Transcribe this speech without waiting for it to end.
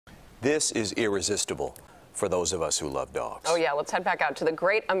This is irresistible for those of us who love dogs. Oh yeah, let's head back out to the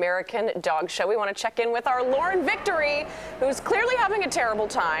Great American Dog Show. We want to check in with our Lauren Victory, who's clearly having a terrible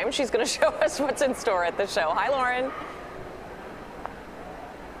time. She's going to show us what's in store at the show. Hi, Lauren.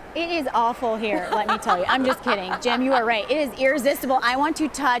 It is awful here, let me tell you. I'm just kidding. Jim, you are right. It is irresistible. I want to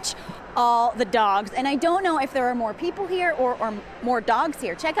touch all the dogs, and I don't know if there are more people here or more dogs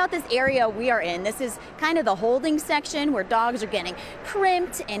here. Check out this area we are in. This is kind of the holding section where dogs are getting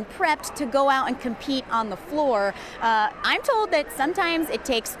primped and prepped to go out and compete on the floor. I'm told that sometimes it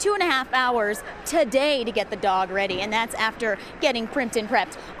takes 2.5 hours today to get the dog ready, and that's after getting primped and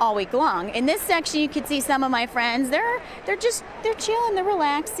prepped all week long. In this section, you can see some of my friends. They're chilling, they're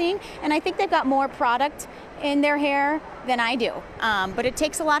relaxing, and I think they've got more product in their hair than I do. But it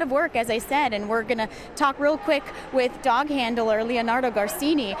takes a lot of work, as I said, and we're gonna talk real quick with dog handler Leonardo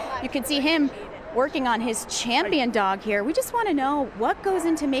Garcini. You can see him working on his champion dog here. We just wanna know what goes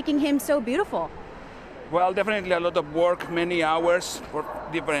into making him so beautiful. Well, definitely a lot of work, many hours for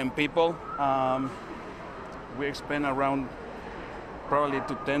different people. We spend around probably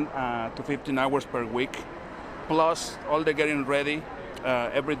to 10 to 15 hours per week, plus all the getting ready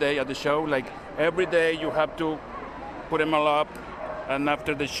every day at the show. Like every day you have to put them all up, and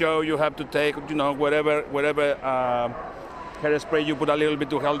after the show you have to take, whatever hairspray you put a little bit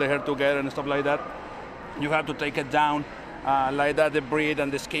to hold the hair together and stuff like that. You have to take it down like that, the breathe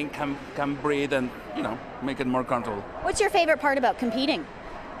and the skin can breathe and make it more comfortable. What's your favorite part about competing?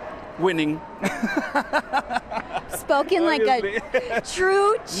 Winning. Spoken like a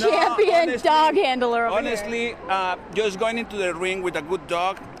true champion dog handler over honestly, here. Just going into the ring with a good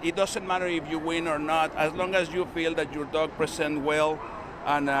dog, it doesn't matter if you win or not, as long as you feel that your dog presents well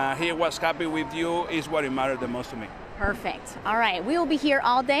and he was happy with you is what it matters the most to me. Perfect. All right, we will be here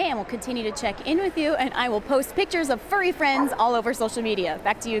all day and we'll continue to check in with you, and I will post pictures of furry friends all over social media.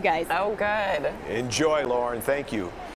 Back to you guys. Oh, good. Enjoy, Lauren. Thank you.